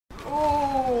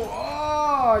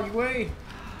you wait.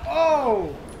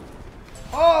 Oh!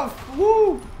 Oh!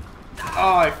 Woo!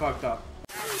 Oh, I fucked up.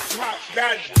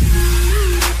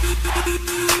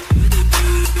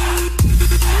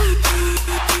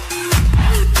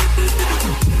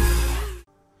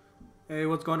 Hey,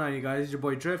 what's going on, you guys? It's your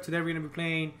boy Drift. Today we're gonna be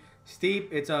playing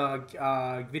Steep. It's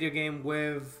a video game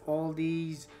with all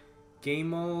these game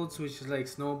modes, which is like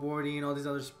snowboarding and all these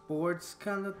other sports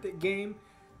kind of game.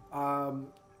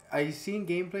 I seen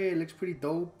gameplay. It looks pretty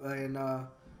dope, and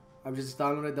I've just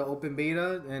downloaded the open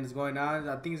beta and it's going on.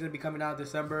 I think it's gonna be coming out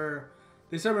December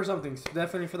something. So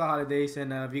definitely for the holidays.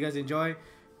 And if you guys enjoy,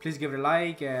 please give it a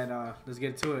like and let's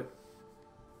get to it.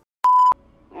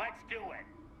 Let's do it.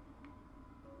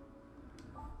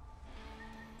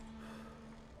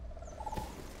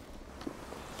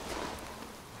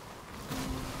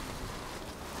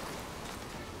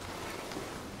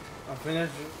 I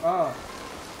finished. Oh,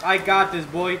 I got this,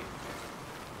 boy.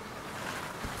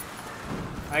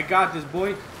 I got this,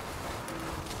 boy.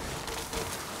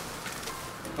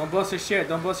 Don't bust his shit.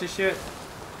 Don't bust his shit.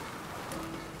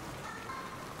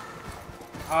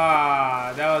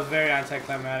 Ah, that was very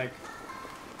anticlimactic.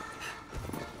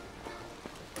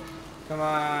 Come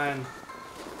on.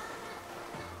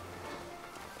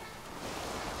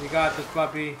 You got this,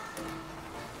 puppy.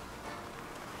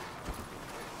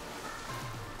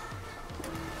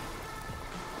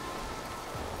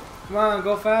 Come on,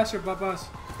 go faster, papas.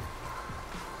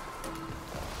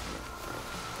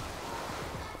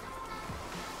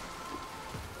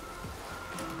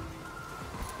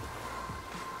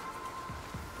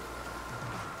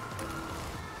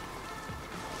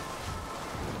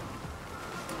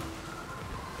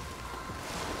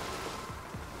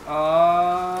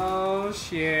 Oh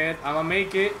shit, I'ma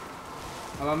make it.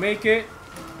 I'ma make it.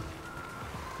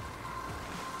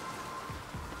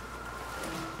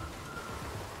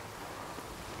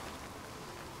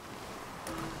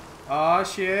 Oh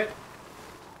shit.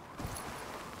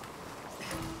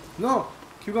 No!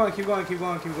 Keep going, keep going, keep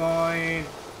going, keep going.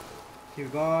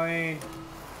 Keep going.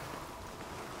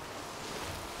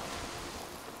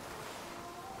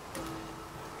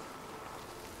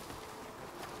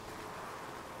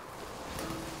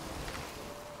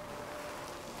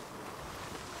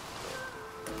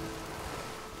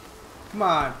 Come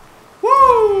on.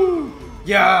 Woo!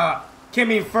 Yeah!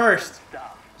 Came in first.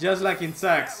 Just like in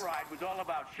sex. That ride was all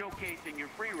about showcasing your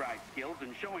free ride skills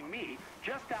and showing me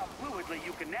just how fluidly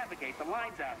you can navigate the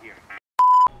lines out here.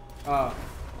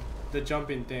 The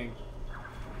jumping thing.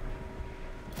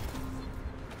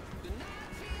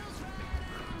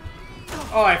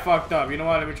 Oh, I fucked up. You know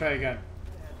what? Let me try again.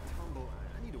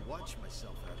 I need to watch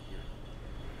myself out here.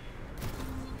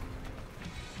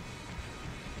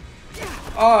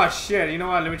 Oh shit. You know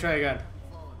what? Let me try again.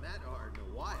 Falling that hard in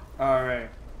a while.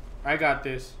 Alright. I got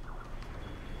this.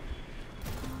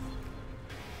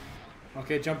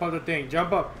 Okay, jump up the thing.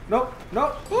 Jump up. Nope.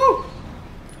 Nope. Woo!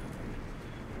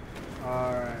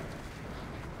 Alright.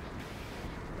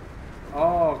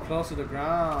 Oh, close to the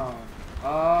ground.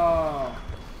 Oh.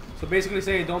 So basically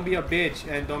saying don't be a bitch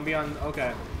and don't be on...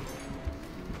 Okay.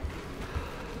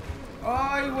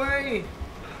 Oh, wait.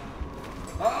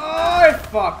 Oh,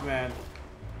 fuck, man.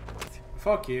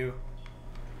 Fuck you.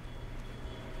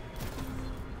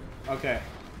 Okay.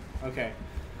 Okay.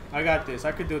 I got this.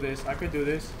 I could do this. I could do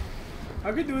this.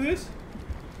 I could do this.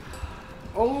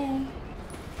 Oh.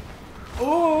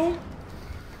 Oh.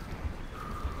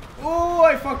 Oh,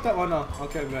 I fucked up. Oh, no.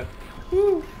 Okay, good.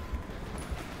 Woo.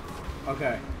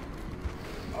 Okay.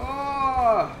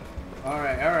 Oh.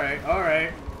 Alright, alright,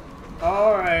 alright.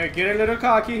 Alright. Get a little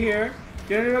cocky here.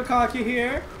 Get a little cocky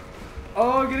here.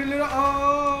 Oh, get a little...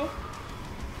 Oh.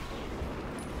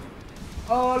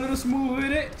 Oh, a little smooth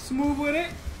with it. Smooth with it.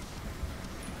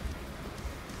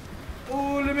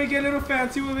 Oh, let me get a little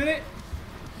fancy with it.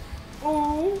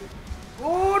 Oh.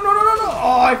 Oh, no, no, no, no.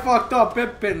 Oh, I fucked up.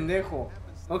 Pendejo.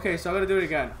 Okay, so I'm going to do it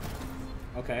again.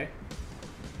 Okay.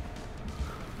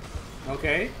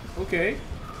 Okay. Okay.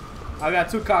 I got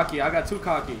too cocky. I got too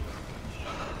cocky.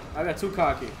 I got too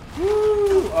cocky.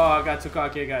 Woo. Oh, I got too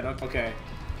cocky again. Okay.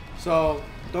 So,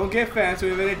 don't get fancy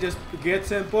with it. Just get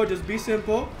simple. Just be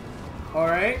simple.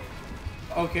 Alright.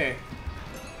 Okay.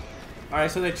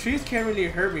 Alright, so the trees can't really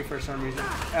hurt me for some reason.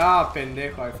 Ah,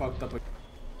 pendejo. I fucked up.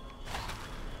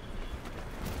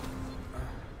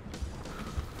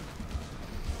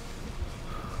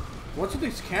 What's with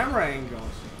these camera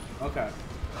angles? Okay.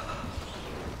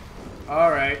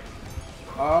 Alright.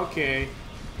 Okay.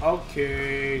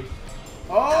 Okay.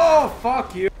 Oh,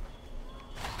 fuck you.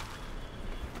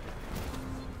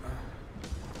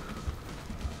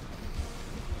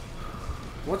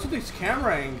 What's with these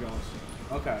camera angles?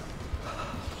 Okay.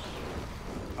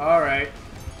 Alright.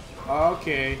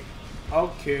 Okay.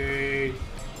 Okay.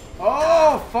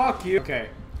 Oh, fuck you. Okay.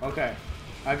 Okay.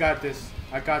 I got this.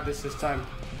 I got this time.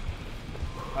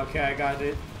 Okay, I got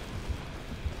it.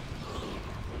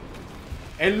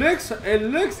 It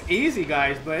looks easy,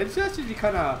 guys, but it's just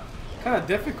kind of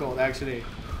difficult actually.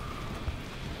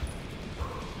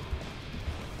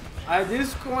 This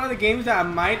is one of the games that I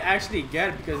might actually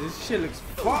get because this shit looks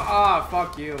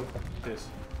fuck you. This.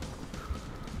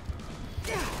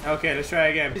 Okay, let's try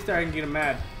again. He's starting getting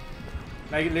mad.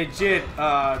 Like legit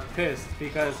pissed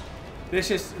because this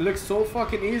just looks so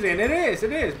fucking easy, and it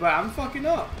is, but I'm fucking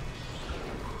up.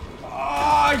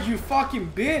 Oh, you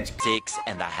fucking bitch.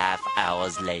 6.5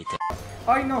 hours later.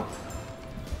 I know.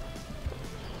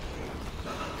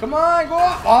 Come on, go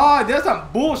up. Oh, that's some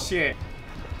bullshit.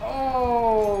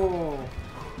 Oh.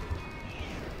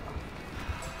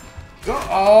 Go.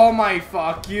 Oh my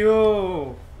fuck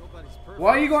you.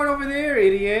 Why are you going over there,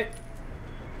 idiot?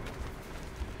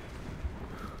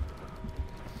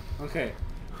 Okay.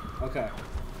 Okay.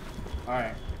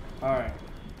 Alright. Alright.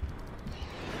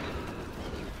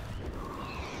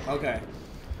 Okay.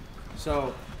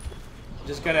 So,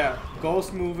 just gotta go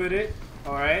smooth with it.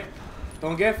 Alright?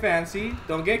 Don't get fancy.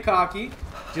 Don't get cocky.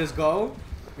 Just go.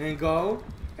 And go.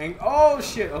 And oh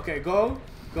shit. Okay, go.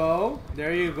 Go.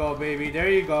 There you go, baby. There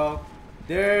you go.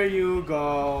 There you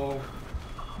go.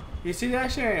 You see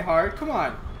that shit ain't hard? Come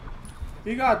on.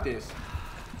 You got this.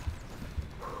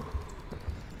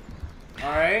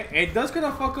 Alright? It does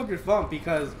gonna fuck up your phone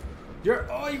because you're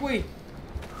wait.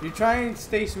 You're trying to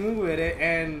stay smooth with it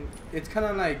and it's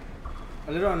kinda like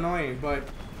a little annoying, but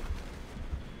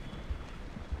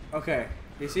okay.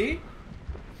 You see?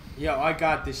 Yo, I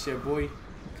got this shit, boy.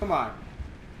 Come on.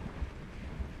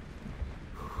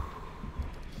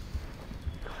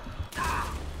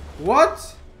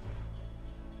 What?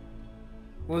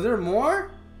 Was there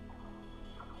more?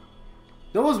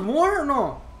 There was more or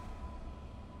no?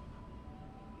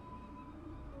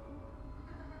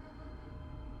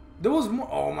 There was more.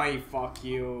 Oh my fuck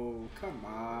you. Come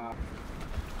on.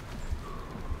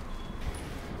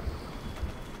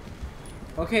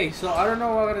 Okay, so I don't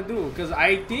know what I'm gonna do because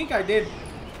I think I did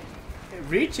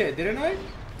reach it, didn't I?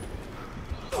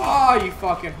 Oh, you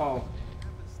fucking hoe.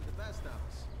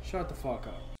 Shut the fuck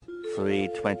up.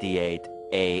 3:28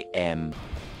 a.m.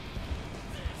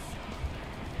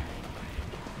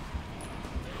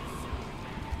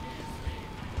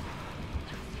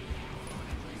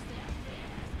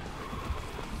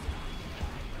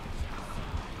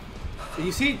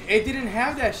 You see, it didn't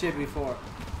have that shit before.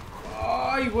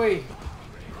 Oh, wait.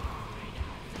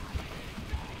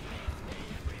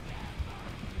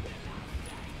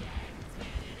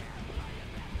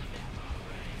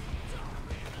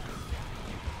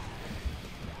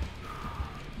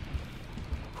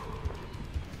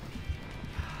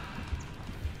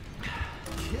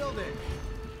 Killed it.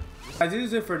 Guys, this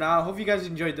is it for now. Hope you guys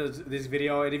enjoyed this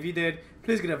video, and if you did,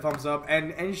 please give it a thumbs up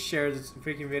and share this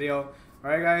freaking video.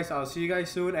 Alright guys, I'll see you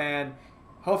guys soon, and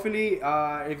hopefully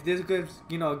if this gives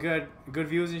good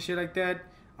views and shit like that,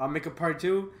 I'll make a part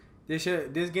 2. This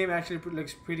game actually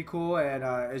looks pretty cool, and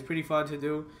it's pretty fun to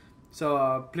do.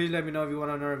 So please let me know if you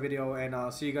want another video, and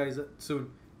I'll see you guys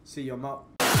soon. See you, I'm out.